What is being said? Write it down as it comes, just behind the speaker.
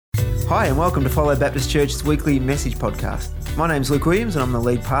Hi and welcome to Follow Baptist Church's weekly message podcast. My name's Luke Williams and I'm the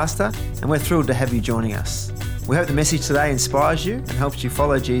lead pastor, and we're thrilled to have you joining us. We hope the message today inspires you and helps you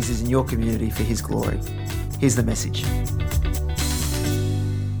follow Jesus in your community for his glory. Here's the message.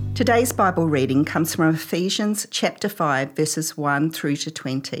 Today's Bible reading comes from Ephesians chapter 5, verses 1 through to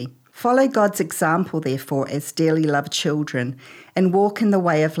 20. Follow God's example, therefore, as dearly loved children, and walk in the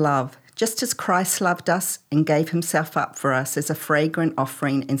way of love, just as Christ loved us and gave himself up for us as a fragrant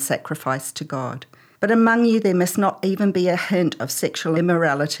offering and sacrifice to God. But among you there must not even be a hint of sexual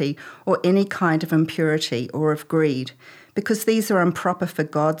immorality or any kind of impurity or of greed, because these are improper for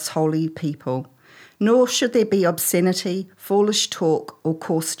God's holy people. Nor should there be obscenity, foolish talk, or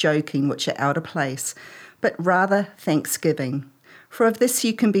coarse joking, which are out of place, but rather thanksgiving. For of this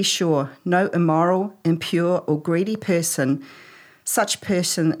you can be sure, no immoral, impure, or greedy person, such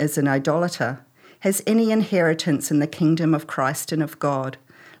person is an idolater, has any inheritance in the kingdom of Christ and of God.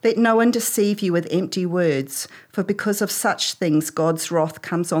 Let no one deceive you with empty words, for because of such things God's wrath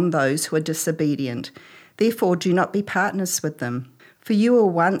comes on those who are disobedient. Therefore do not be partners with them. For you were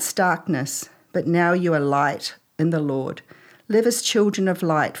once darkness, but now you are light in the Lord. Live as children of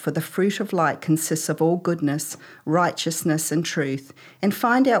light, for the fruit of light consists of all goodness, righteousness, and truth, and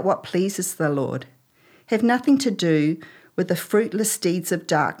find out what pleases the Lord. Have nothing to do with the fruitless deeds of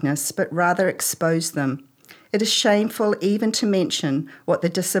darkness, but rather expose them. It is shameful even to mention what the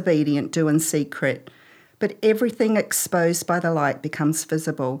disobedient do in secret. But everything exposed by the light becomes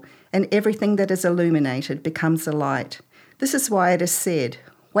visible, and everything that is illuminated becomes a light. This is why it is said,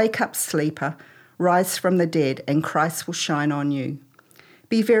 "Wake up, sleeper, rise from the dead, and Christ will shine on you."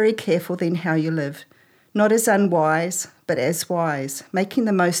 Be very careful then how you live, not as unwise, but as wise, making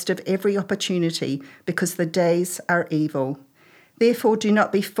the most of every opportunity, because the days are evil. Therefore do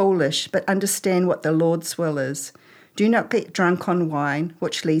not be foolish, but understand what the Lord's will is. Do not get drunk on wine,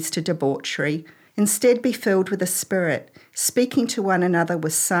 which leads to debauchery. Instead be filled with the Spirit, speaking to one another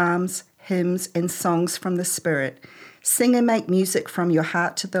with psalms, hymns, and songs from the Spirit. Sing and make music from your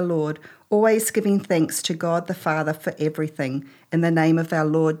heart to the Lord, always giving thanks to God the Father for everything, in the name of our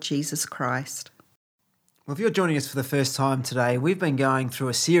Lord Jesus Christ. Well, if you're joining us for the first time today, we've been going through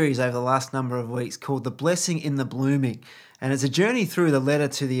a series over the last number of weeks called The Blessing in the Blooming. And it's a journey through the letter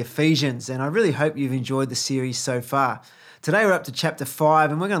to the Ephesians, and I really hope you've enjoyed the series so far. Today we're up to chapter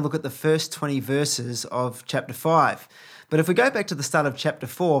 5, and we're going to look at the first 20 verses of chapter 5. But if we go back to the start of chapter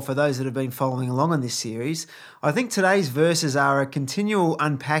 4, for those that have been following along on this series, I think today's verses are a continual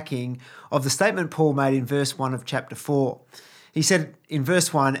unpacking of the statement Paul made in verse 1 of chapter 4. He said in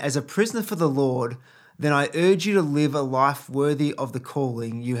verse 1, "As a prisoner for the Lord, then I urge you to live a life worthy of the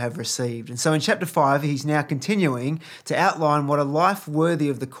calling you have received." And so in chapter 5, he's now continuing to outline what a life worthy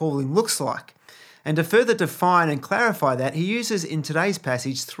of the calling looks like. And to further define and clarify that, he uses in today's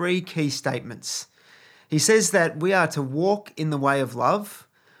passage 3 key statements. He says that we are to walk in the way of love,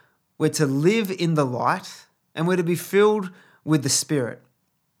 we're to live in the light, and we're to be filled with the Spirit.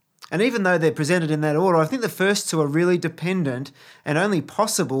 And even though they're presented in that order, I think the first two are really dependent and only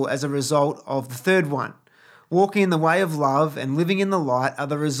possible as a result of the third one. Walking in the way of love and living in the light are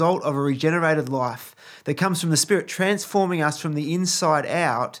the result of a regenerated life that comes from the Spirit transforming us from the inside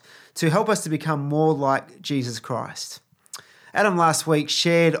out to help us to become more like Jesus Christ. Adam last week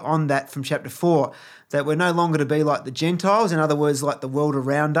shared on that from chapter 4, that we're no longer to be like the Gentiles, in other words, like the world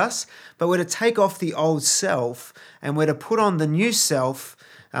around us, but we're to take off the old self and we're to put on the new self,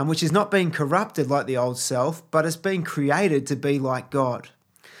 which is not being corrupted like the old self, but it's being created to be like God.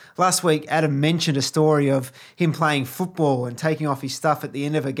 Last week, Adam mentioned a story of him playing football and taking off his stuff at the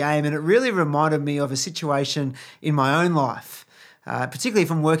end of a game, and it really reminded me of a situation in my own life, particularly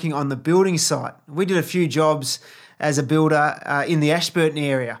from working on the building site. We did a few jobs as a builder in the Ashburton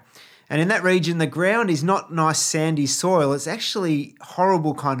area, and in that region, the ground is not nice sandy soil, it's actually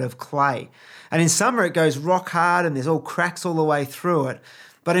horrible kind of clay. And in summer, it goes rock hard and there's all cracks all the way through it.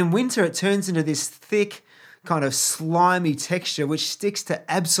 But in winter, it turns into this thick, kind of slimy texture which sticks to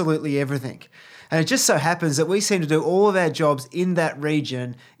absolutely everything. And it just so happens that we seem to do all of our jobs in that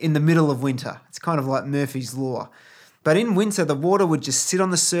region in the middle of winter. It's kind of like Murphy's Law. But in winter, the water would just sit on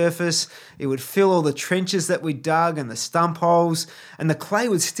the surface, it would fill all the trenches that we dug and the stump holes, and the clay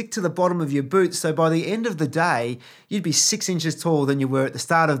would stick to the bottom of your boots, so by the end of the day, you'd be 6 inches taller than you were at the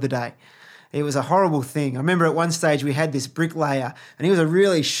start of the day. It was a horrible thing. I remember at one stage we had this bricklayer, and he was a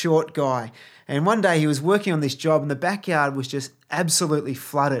really short guy. And one day he was working on this job, and the backyard was just absolutely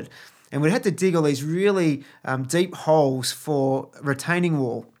flooded. And we'd had to dig all these really deep holes for retaining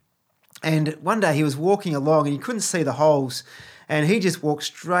wall. And one day he was walking along, and he couldn't see the holes, and he just walked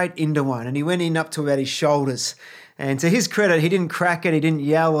straight into one, and he went in up to about his shoulders. And to his credit, he didn't crack it, he didn't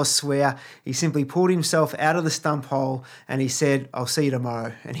yell or swear. He simply pulled himself out of the stump hole and he said, "I'll see you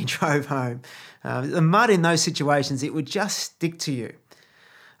tomorrow." And he drove home. The mud in those situations, it would just stick to you.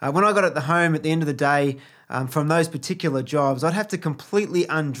 When I got at the home at the end of the day from those particular jobs, I'd have to completely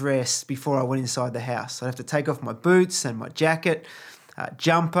undress before I went inside the house. I'd have to take off my boots and my jacket,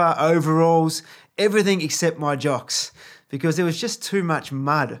 jumper, overalls, everything except my jocks, because there was just too much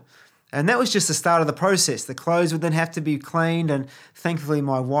mud. And that was just the start of the process. The clothes would then have to be cleaned, and thankfully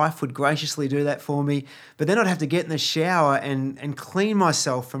my wife would graciously do that for me. But then I'd have to get in the shower and clean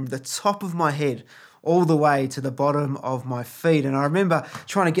myself from the top of my head all the way to the bottom of my feet. And I remember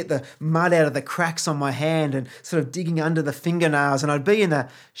trying to get the mud out of the cracks on my hand and sort of digging under the fingernails. And I'd be in the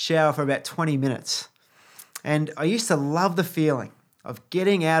shower for about 20 minutes. And I used to love the feeling of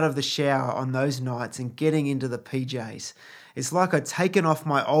getting out of the shower on those nights and getting into the PJs. It's like I'd taken off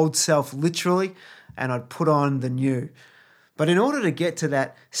my old self literally and I'd put on the new. But in order to get to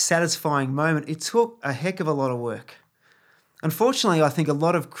that satisfying moment, it took a heck of a lot of work. Unfortunately, I think a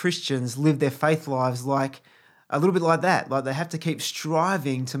lot of Christians live their faith lives like a little bit like that, like they have to keep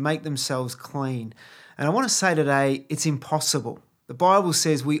striving to make themselves clean. And I want to say today, it's impossible. The Bible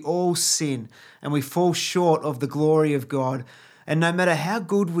says we all sin and we fall short of the glory of God. And no matter how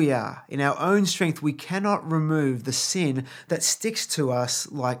good we are, in our own strength, we cannot remove the sin that sticks to us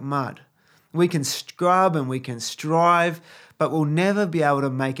like mud. We can scrub and we can strive, but we'll never be able to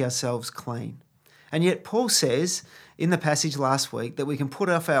make ourselves clean. And yet Paul says in the passage last week that we can put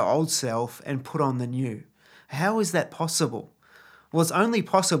off our old self and put on the new. How is that possible? Well, it's only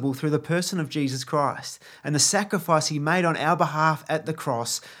possible through the person of Jesus Christ and the sacrifice he made on our behalf at the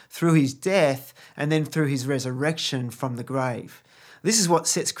cross through his death and then through his resurrection from the grave. This is what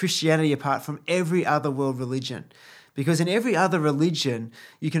sets Christianity apart from every other world religion. Because in every other religion,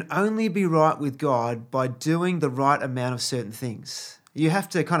 you can only be right with God by doing the right amount of certain things. You have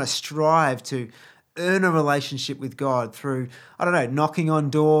to kind of strive to earn a relationship with God through, knocking on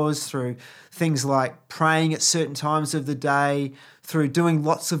doors, through things like praying at certain times of the day, through doing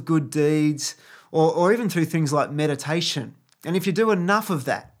lots of good deeds, or even through things like meditation. And if you do enough of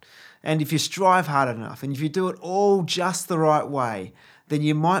that, and if you strive hard enough, and if you do it all just the right way, then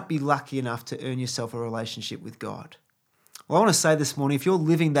you might be lucky enough to earn yourself a relationship with God. Well, I want to say this morning, if you're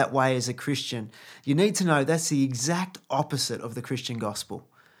living that way as a Christian, you need to know that's the exact opposite of the Christian gospel.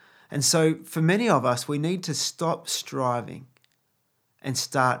 And so for many of us, we need to stop striving and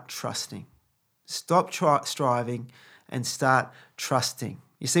start trusting. Stop striving and start trusting.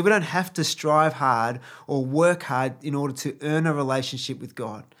 You see, we don't have to strive hard or work hard in order to earn a relationship with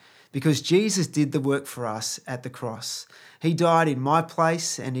God, because Jesus did the work for us at the cross. He died in my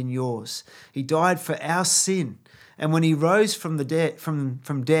place and in yours. He died for our sin. And when he rose from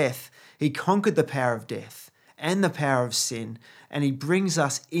death, he conquered the power of death and the power of sin, and he brings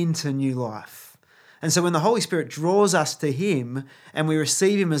us into new life. And so when the Holy Spirit draws us to him and we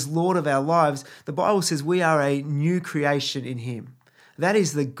receive him as Lord of our lives, the Bible says we are a new creation in him. That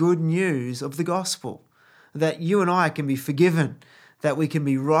is the good news of the gospel, that you and I can be forgiven, that we can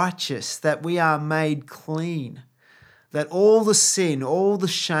be righteous, that we are made clean, that all the sin, all the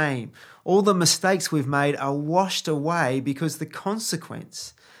shame, all the mistakes we've made are washed away because the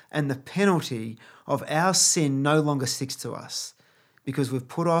consequence and the penalty of our sin no longer sticks to us, because we've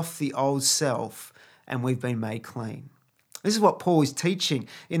put off the old self and we've been made clean. This is what Paul is teaching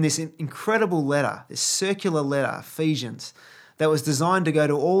in this incredible letter, this circular letter, Ephesians, that was designed to go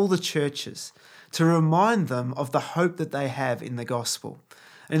to all the churches to remind them of the hope that they have in the gospel.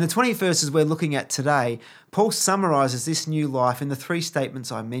 And in the 20 verses we're looking at today, Paul summarizes this new life in the 3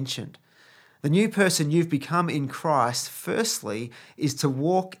 statements I mentioned. The new person you've become in Christ, firstly, is to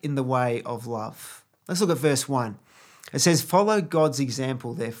walk in the way of love. Let's look at verse 1. It says, "Follow God's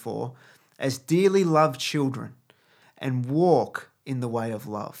example, therefore, as dearly loved children, and walk in the way of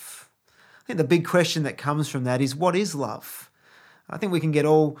love." I think the big question that comes from that is, what is love? I think we can get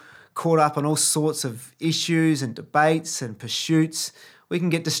all caught up on all sorts of issues and debates and pursuits. We can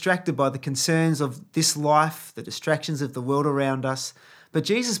get distracted by the concerns of this life, the distractions of the world around us. But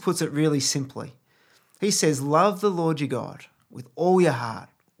Jesus puts it really simply. He says, love the Lord your God with all your heart,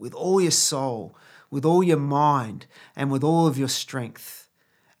 with all your soul, with all your mind, and with all of your strength,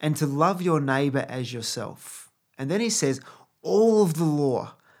 and to love your neighbor as yourself. And then he says, all of the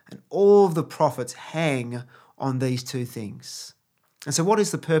law and all of the prophets hang on these 2 things. And so what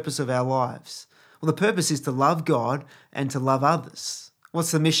is the purpose of our lives? Well, the purpose is to love God and to love others.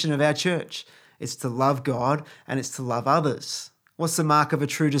 What's the mission of our church? It's to love God and it's to love others. What's the mark of a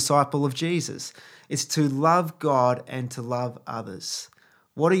true disciple of Jesus? It's to love God and to love others.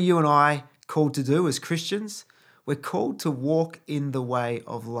 What are you and I called to do as Christians? we're called to walk in the way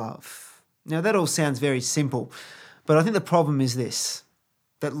of love. Now, that all sounds very simple, but I think the problem is this,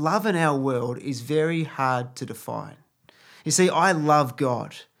 that love in our world is very hard to define. You see, I love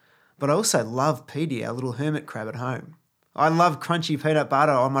God, but I also love Petey, our little hermit crab at home. I love crunchy peanut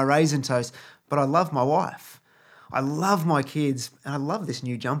butter on my raisin toast, but I love my wife. I love my kids, and I love this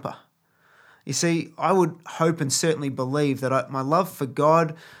new jumper. You see, I would hope and certainly believe that my love for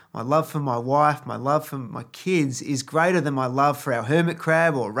God, my love for my wife, my love for my kids is greater than my love for our hermit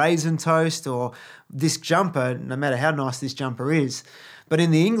crab or raisin toast or this jumper, no matter how nice this jumper is. But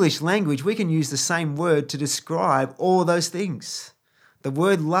in the English language, we can use the same word to describe all those things. The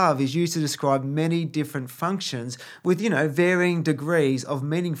word love is used to describe many different functions with, varying degrees of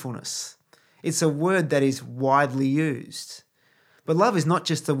meaningfulness. It's a word that is widely used. But love is not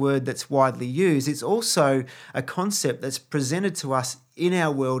just a word that's widely used, it's also a concept that's presented to us in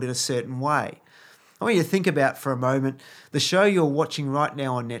our world in a certain way. I want you to think about for a moment the show you're watching right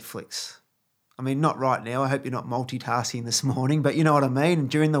now on Netflix. I mean, not right now, I hope you're not multitasking this morning, but you know what I mean. And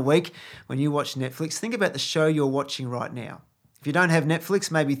during the week when you watch Netflix, think about the show you're watching right now. If you don't have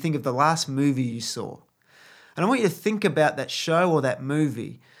Netflix, maybe think of the last movie you saw. And I want you to think about that show or that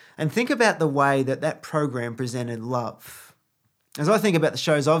movie and think about the way that program presented love. As I think about the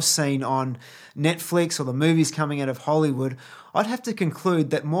shows I've seen on Netflix or the movies coming out of Hollywood, I'd have to conclude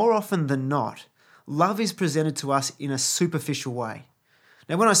that more often than not, love is presented to us in a superficial way.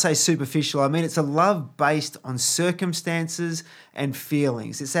 Now, when I say superficial, I mean it's a love based on circumstances and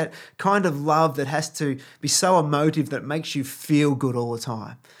feelings. It's that kind of love that has to be so emotive that it makes you feel good all the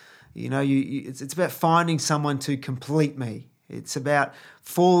time. It's about finding someone to complete me. It's about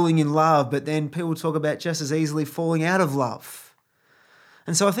falling in love, but then people talk about just as easily falling out of love.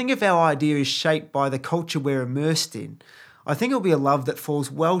 And so I think if our idea is shaped by the culture we're immersed in, I think it'll be a love that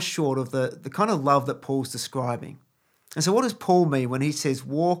falls well short of the kind of love that Paul's describing. And so what does Paul mean when he says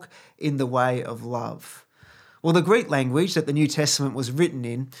walk in the way of love? Well, the Greek language that the New Testament was written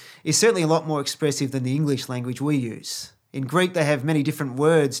in is certainly a lot more expressive than the English language we use. In Greek, they have many different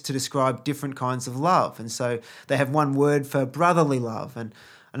words to describe different kinds of love. And so they have one word for brotherly love and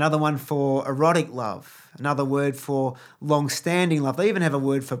another one for erotic love, another word for long-standing love. They even have a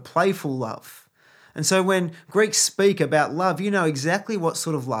word for playful love. And so when Greeks speak about love, you know exactly what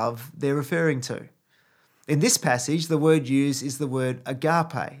sort of love they're referring to. In this passage, the word used is the word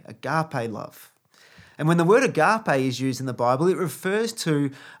agape love. And when the word agape is used in the Bible, it refers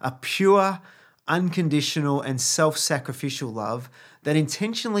to a pure, unconditional, and self-sacrificial love that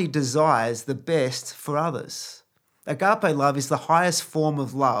intentionally desires the best for others. Agape love is the highest form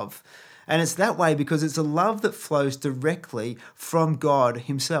of love, and it's that way because it's a love that flows directly from God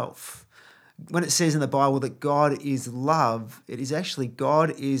himself. When it says in the Bible that God is love, it is actually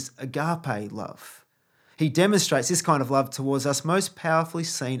God is agape love. He demonstrates this kind of love towards us most powerfully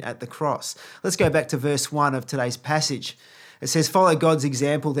seen at the cross. Let's go back to verse 1 of today's passage. It says, "Follow God's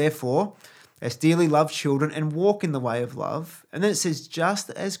example, therefore, as dearly loved children, and walk in the way of love." And then it says,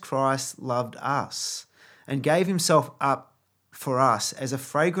 "Just as Christ loved us and gave himself up for us as a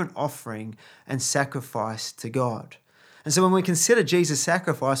fragrant offering and sacrifice to God." And so when we consider Jesus'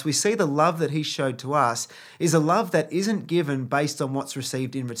 sacrifice, we see the love that he showed to us is a love that isn't given based on what's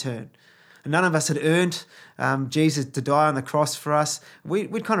received in return. None of us had earned Jesus to die on the cross for us.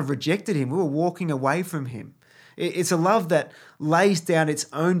 We'd kind of rejected him. We were walking away from him. It's a love that lays down its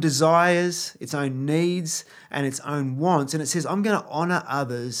own desires, its own needs, and its own wants. And it says, I'm going to honour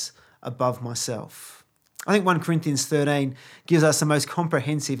others above myself. I think 1 Corinthians 13 gives us the most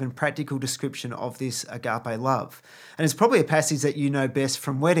comprehensive and practical description of this agape love. And it's probably a passage that you know best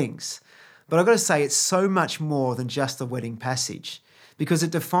from weddings. But I've got to say, it's so much more than just a wedding passage, because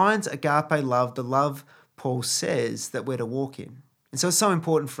it defines agape love, the love Paul says that we're to walk in. And so it's so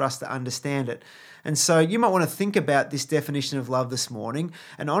important for us to understand it. And so you might want to think about this definition of love this morning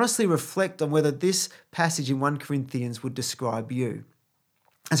and honestly reflect on whether this passage in 1 Corinthians would describe you.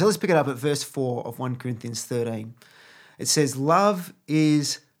 And so let's pick it up at verse 4 of 1 Corinthians 13. It says, "Love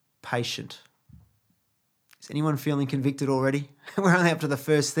is patient." Is anyone feeling convicted already? We're only up to the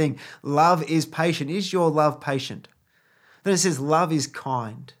first thing. Love is patient. Is your love patient? Then it says, "Love is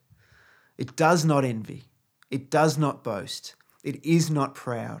kind. It does not envy. It does not boast. It is not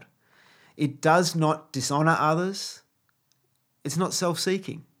proud. It does not dishonor others. It's not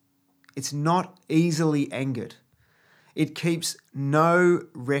self-seeking. It's not easily angered. It keeps no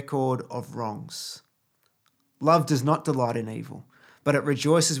record of wrongs. Love does not delight in evil, but it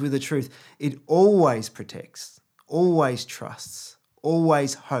rejoices with the truth. It always protects, always trusts,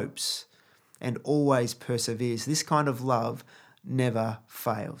 always hopes, and always perseveres." This kind of love never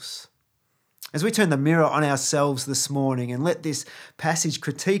fails. As we turn the mirror on ourselves this morning and let this passage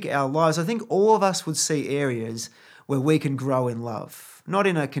critique our lives, I think all of us would see areas where we can grow in love. Not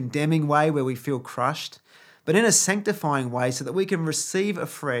in a condemning way where we feel crushed, but in a sanctifying way so that we can receive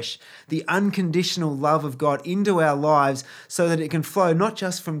afresh the unconditional love of God into our lives so that it can flow not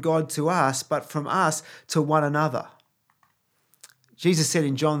just from God to us, but from us to one another. Jesus said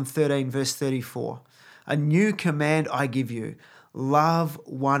in John 13, verse 34, "A new command I give you, love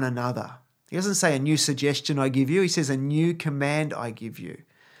one another." He doesn't say a new suggestion I give you. He says a new command I give you.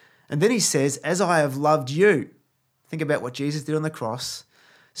 And then he says, "As I have loved you," think about what Jesus did on the cross,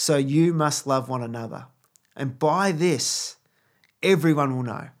 "so you must love one another. And by this, everyone will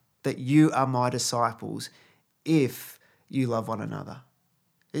know that you are my disciples if you love one another."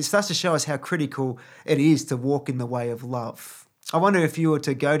 It starts to show us how critical it is to walk in the way of love. I wonder if you were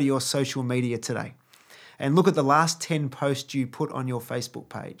to go to your social media today and look at the last 10 posts you put on your Facebook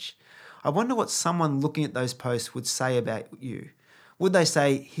page. I wonder what someone looking at those posts would say about you. Would they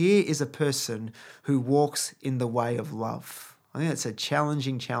say, "Here is a person who walks in the way of love"? I think that's a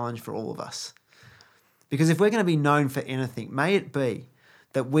challenging challenge for all of us. Because if we're going to be known for anything, may it be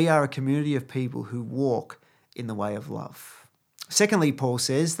that we are a community of people who walk in the way of love. Secondly, Paul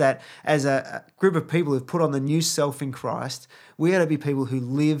says that as a group of people who've put on the new self in Christ, we are to be people who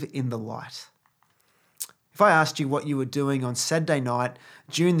live in the light. If I asked you what you were doing on Saturday night,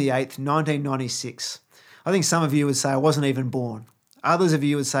 June the 8th, 1996, I think some of you would say I wasn't even born. Others of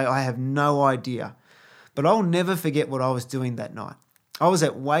you would say I have no idea. But I'll never forget what I was doing that night. I was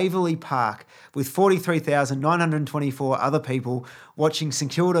at Waverley Park with 43,924 other people watching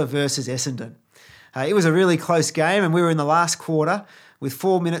St Kilda versus Essendon. It was a really close game and we were in the last quarter with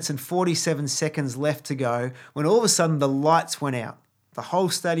 4 minutes and 47 seconds left to go when all of a sudden the lights went out. The whole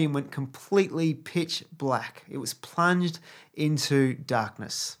stadium went completely pitch black. It was plunged into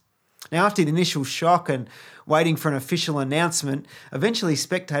darkness. Now, after the initial shock and waiting for an official announcement, eventually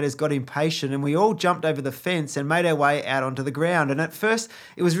spectators got impatient and we all jumped over the fence and made our way out onto the ground. And at first,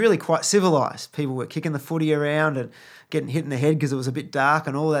 it was really quite civilised. People were kicking the footy around and getting hit in the head because it was a bit dark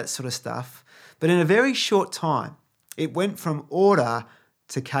and all that sort of stuff. But in a very short time, it went from order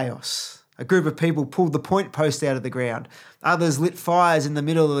to chaos. A group of people pulled the point post out of the ground. Others lit fires in the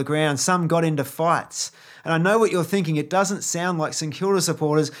middle of the ground. Some got into fights. And I know what you're thinking. It doesn't sound like St Kilda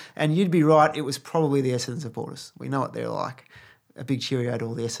supporters, and you'd be right. It was probably the Essendon supporters. We know what they're like. A big cheerio to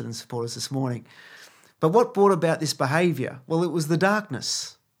all the Essendon supporters this morning. But what brought about this behaviour? Well, it was the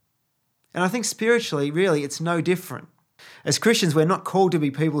darkness. And I think spiritually, really, it's no different. As Christians, we're not called to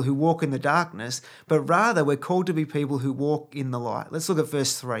be people who walk in the darkness, but rather we're called to be people who walk in the light. Let's look at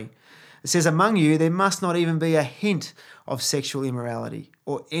verse 3. It says, "Among you there must not even be a hint of sexual immorality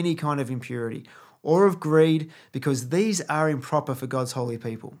or any kind of impurity or of greed, because these are improper for God's holy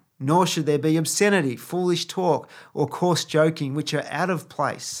people. Nor should there be obscenity, foolish talk, or coarse joking, which are out of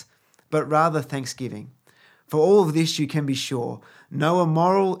place, but rather thanksgiving. For all of this you can be sure, no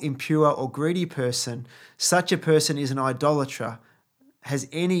immoral, impure, or greedy person, such a person is an idolater, has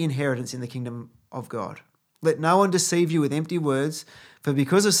any inheritance in the kingdom of God. Let no one deceive you with empty words, for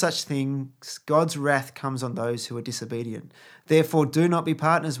because of such things, God's wrath comes on those who are disobedient. Therefore, do not be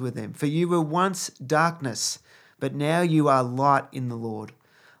partners with them, for you were once darkness, but now you are light in the Lord.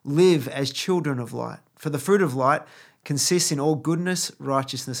 Live as children of light, for the fruit of light consists in all goodness,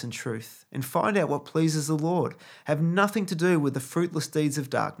 righteousness, and truth. And find out what pleases the Lord. Have nothing to do with the fruitless deeds of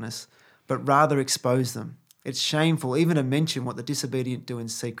darkness, but rather expose them. It's shameful even to mention what the disobedient do in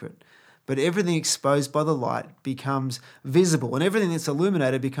secret. But everything exposed by the light becomes visible, and everything that's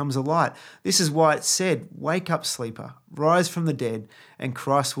illuminated becomes a light. This is why it said, 'Wake up, sleeper, rise from the dead, and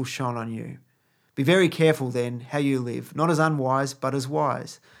Christ will shine on you.' Be very careful then how you live, not as unwise, but as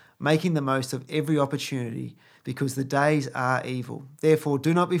wise, making the most of every opportunity, because the days are evil. Therefore,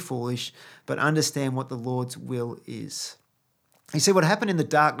 do not be foolish, but understand what the Lord's will is." You see, what happened in the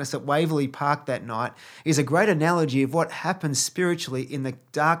darkness at Waverley Park that night is a great analogy of what happens spiritually in the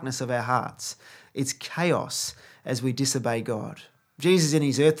darkness of our hearts. It's chaos as we disobey God. Jesus in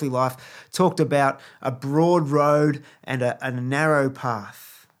his earthly life talked about a broad road and a narrow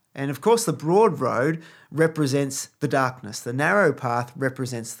path. And of course, the broad road represents the darkness. The narrow path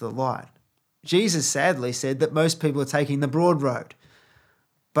represents the light. Jesus sadly said that most people are taking the broad road,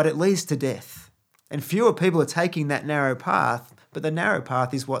 but it leads to death. And fewer people are taking that narrow path, but the narrow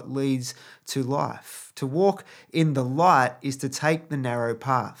path is what leads to life. To walk in the light is to take the narrow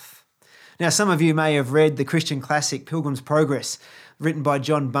path. Now, some of you may have read the Christian classic Pilgrim's Progress, written by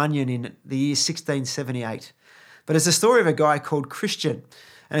John Bunyan in the year 1678. But it's a story of a guy called Christian,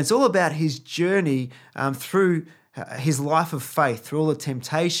 and it's all about his journey through his life of faith through all the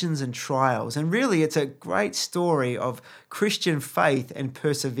temptations and trials. And really, it's a great story of Christian faith and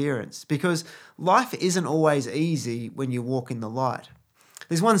perseverance, because life isn't always easy when you walk in the light.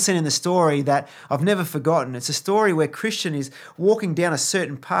 There's one scene in the story that I've never forgotten. It's a story where Christian is walking down a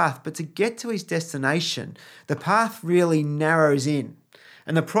certain path, but to get to his destination, the path really narrows in.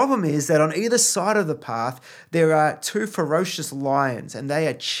 And the problem is that on either side of the path, there are two ferocious lions, and they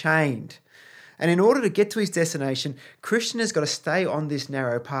are chained. And in order to get to his destination, Christian has got to stay on this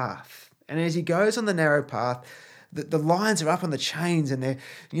narrow path. And as he goes on the narrow path, the lions are up on the chains, and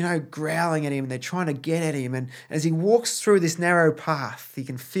they're, growling at him, and they're trying to get at him. And as he walks through this narrow path, he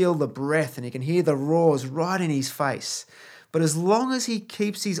can feel the breath and he can hear the roars right in his face. But as long as he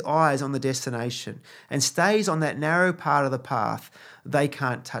keeps his eyes on the destination and stays on that narrow part of the path, they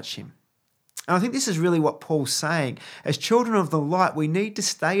can't touch him. And I think this is really what Paul's saying. As children of the light, we need to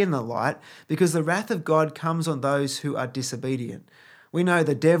stay in the light, because the wrath of God comes on those who are disobedient. We know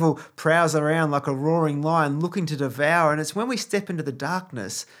the devil prowls around like a roaring lion looking to devour, and it's when we step into the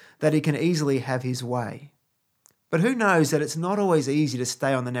darkness that he can easily have his way. But who knows that it's not always easy to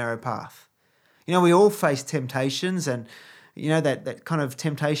stay on the narrow path? We all face temptations, and that kind of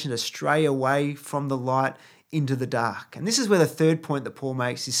temptation to stray away from the light into the dark. And this is where the third point that Paul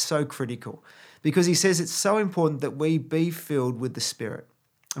makes is so critical, because he says it's so important that we be filled with the Spirit.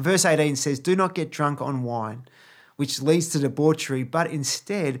 Verse 18 says, "Do not get drunk on wine, which leads to debauchery, but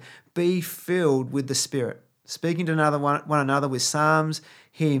instead be filled with the Spirit, speaking to one another with psalms,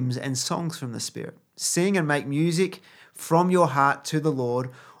 hymns, and songs from the Spirit. Sing and make music from your heart to the Lord,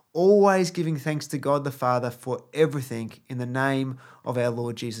 always giving thanks to God the Father for everything in the name of our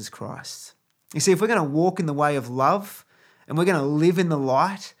Lord Jesus Christ." You see, if we're going to walk in the way of love and we're going to live in the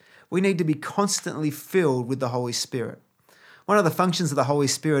light, we need to be constantly filled with the Holy Spirit. One of the functions of the Holy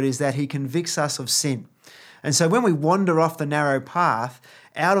Spirit is that he convicts us of sin. And so when we wander off the narrow path,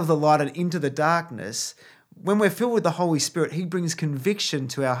 out of the light and into the darkness, when we're filled with the Holy Spirit, he brings conviction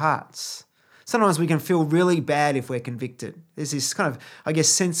to our hearts. Sometimes we can feel really bad if we're convicted. There's this kind of,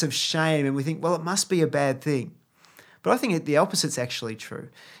 sense of shame, and we think, well, it must be a bad thing. But I think the opposite's actually true.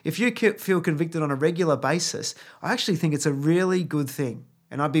 If you feel convicted on a regular basis, I actually think it's a really good thing.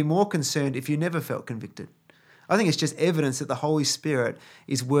 And I'd be more concerned if you never felt convicted. I think it's just evidence that the Holy Spirit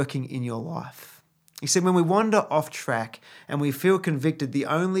is working in your life. He said, when we wander off track and we feel convicted, the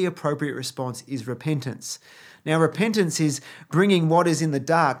only appropriate response is repentance. Now, repentance is bringing what is in the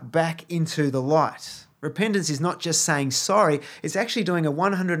dark back into the light. Repentance is not just saying sorry, it's actually doing a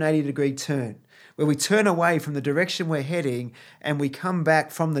 180-degree turn, where we turn away from the direction we're heading and we come back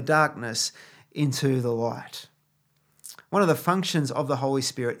from the darkness into the light. One of the functions of the Holy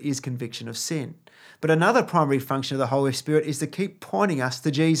Spirit is conviction of sin. But another primary function of the Holy Spirit is to keep pointing us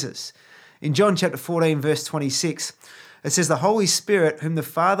to Jesus. In John chapter 14, verse 26, it says, "The Holy Spirit, whom the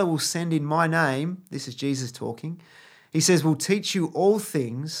Father will send in my name," this is Jesus talking, he says, "will teach you all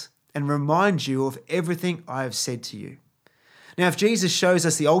things and remind you of everything I have said to you." Now, if Jesus shows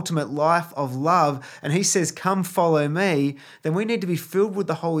us the ultimate life of love and he says, "Come follow me," then we need to be filled with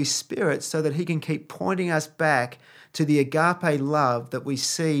the Holy Spirit so that he can keep pointing us back to the agape love that we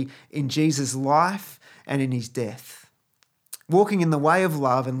see in Jesus' life and in his death. Walking in the way of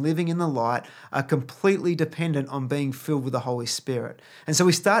love and living in the light are completely dependent on being filled with the Holy Spirit. And so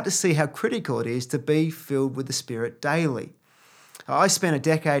we start to see how critical it is to be filled with the Spirit daily. I spent a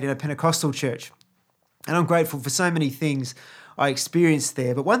decade in a Pentecostal church, and I'm grateful for so many things I experienced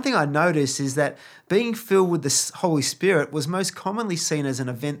there. But one thing I noticed is that being filled with the Holy Spirit was most commonly seen as an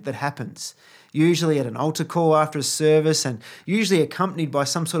event that happens, usually at an altar call after a service, and usually accompanied by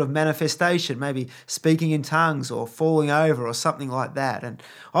some sort of manifestation, maybe speaking in tongues or falling over or something like that. And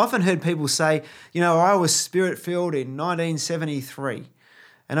I often heard people say, I was Spirit-filled in 1973.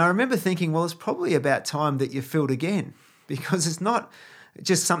 And I remember thinking, well, it's probably about time that you're filled again, because it's not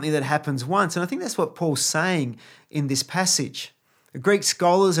just something that happens once. And I think that's what Paul's saying in this passage. The Greek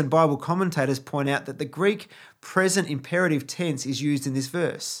scholars and Bible commentators point out that the Greek present imperative tense is used in this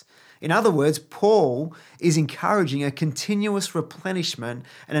verse. In other words, Paul is encouraging a continuous replenishment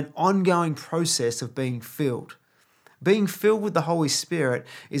and an ongoing process of being filled. Being filled with the Holy Spirit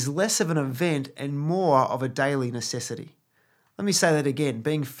is less of an event and more of a daily necessity. Let me say that again.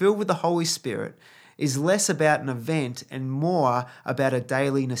 Being filled with the Holy Spirit is less about an event and more about a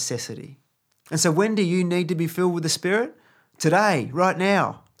daily necessity. And so when do you need to be filled with the Spirit? Today, right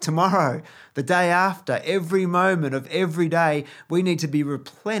now, tomorrow, the day after, every moment of every day, we need to be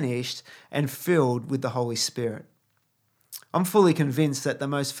replenished and filled with the Holy Spirit. I'm fully convinced that the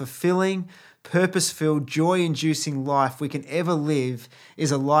most fulfilling, purpose-filled, joy-inducing life we can ever live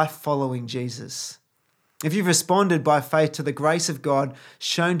is a life following Jesus. If you've responded by faith to the grace of God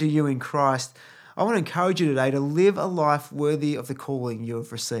shown to you in Christ, I want to encourage you today to live a life worthy of the calling you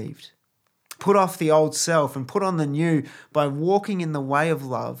have received. Put off the old self and put on the new by walking in the way of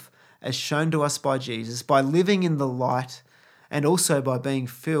love as shown to us by Jesus, by living in the light, and also by being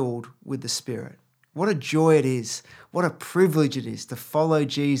filled with the Spirit. What a joy it is, what a privilege it is to follow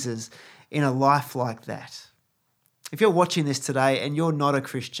Jesus in a life like that. If you're watching this today and you're not a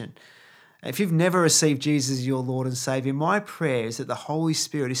Christian, if you've never received Jesus as your Lord and Saviour, my prayer is that the Holy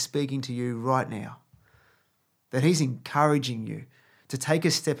Spirit is speaking to you right now, that He's encouraging you to take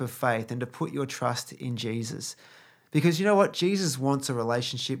a step of faith and to put your trust in Jesus. Because you know what? Jesus wants a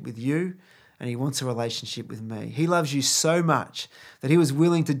relationship with you, and He wants a relationship with me. He loves you so much that He was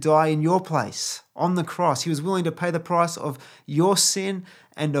willing to die in your place on the cross. He was willing to pay the price of your sin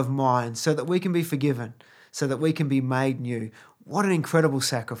and of mine so that we can be forgiven, so that we can be made new. What an incredible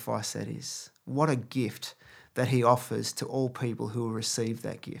sacrifice that is. What a gift that He offers to all people who will receive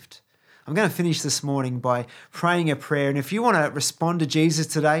that gift. I'm going to finish this morning by praying a prayer. And if you want to respond to Jesus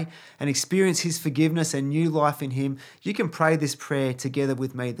today and experience His forgiveness and new life in Him, you can pray this prayer together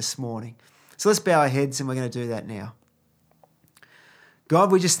with me this morning. So let's bow our heads and we're going to do that now.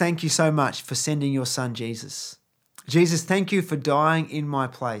 God, we just thank you so much for sending your Son, Jesus. Jesus, thank you for dying in my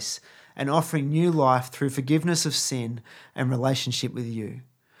place and offering new life through forgiveness of sin and relationship with you.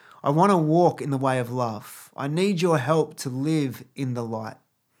 I want to walk in the way of love. I need your help to live in the light.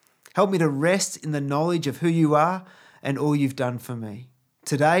 Help me to rest in the knowledge of who you are and all you've done for me.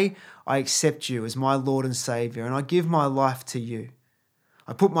 Today, I accept you as my Lord and Saviour, and I give my life to you.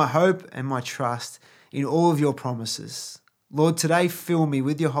 I put my hope and my trust in all of your promises. Lord, today fill me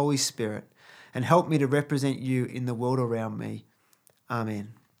with your Holy Spirit and help me to represent you in the world around me.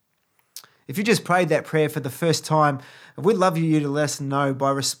 Amen. If you just prayed that prayer for the first time, we'd love you to let us know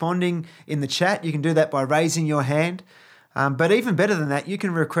by responding in the chat. You can do that by raising your hand. But even better than that, you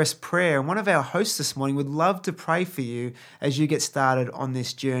can request prayer. And one of our hosts this morning would love to pray for you as you get started on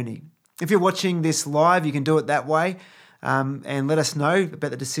this journey. If you're watching this live, you can do it that way. And let us know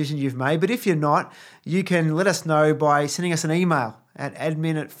about the decision you've made. But if you're not, you can let us know by sending us an email at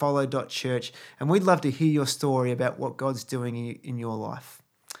admin@follow.church, and we'd love to hear your story about what God's doing in your life.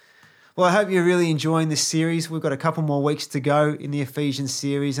 Well, I hope you're really enjoying this series. We've got a couple more weeks to go in the Ephesians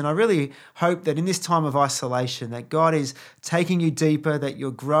series, and I really hope that in this time of isolation that God is taking you deeper, that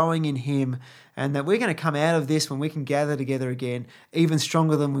you're growing in Him, and that we're going to come out of this when we can gather together again, even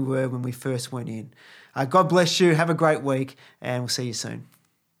stronger than we were when we first went in. God bless you. Have a great week, and we'll see you soon.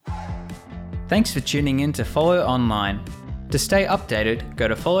 Thanks for tuning in to Follow Online. To stay updated, go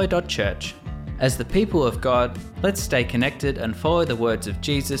to follow.church. As the people of God, let's stay connected and follow the words of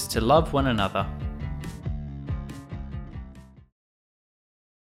Jesus to love one another.